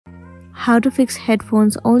How to fix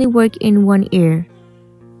headphones only work in one ear.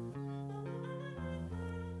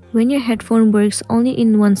 When your headphone works only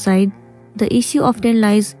in one side, the issue often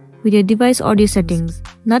lies with your device audio settings,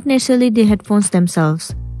 not necessarily the headphones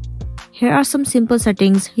themselves. Here are some simple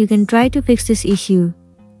settings you can try to fix this issue.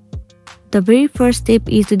 The very first step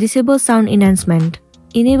is to disable sound enhancement.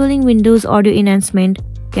 Enabling Windows audio enhancement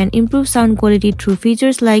can improve sound quality through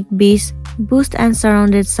features like bass, boost and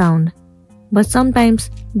surrounded sound. But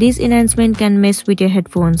sometimes, this enhancement can mess with your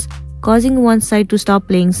headphones, causing one side to stop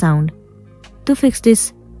playing sound. To fix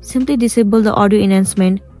this, simply disable the audio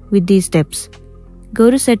enhancement with these steps.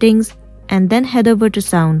 Go to Settings and then head over to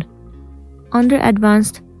Sound. Under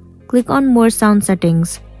Advanced, click on More Sound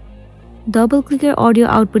Settings. Double-click your audio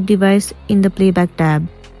output device in the Playback tab.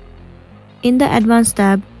 In the Advanced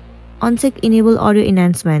tab, uncheck Enable Audio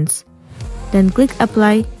Enhancements. Then click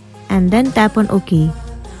Apply and then tap on OK.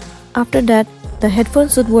 After that, the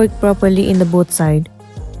headphones should work properly in the both side.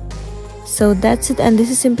 So that's it, and this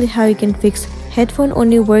is simply how you can fix headphone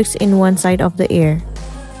only works in one side of the ear.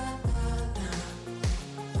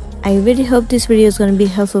 I really hope this video is going to be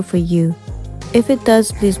helpful for you. If it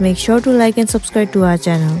does, please make sure to like and subscribe to our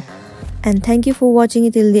channel. And thank you for watching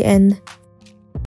it till the end.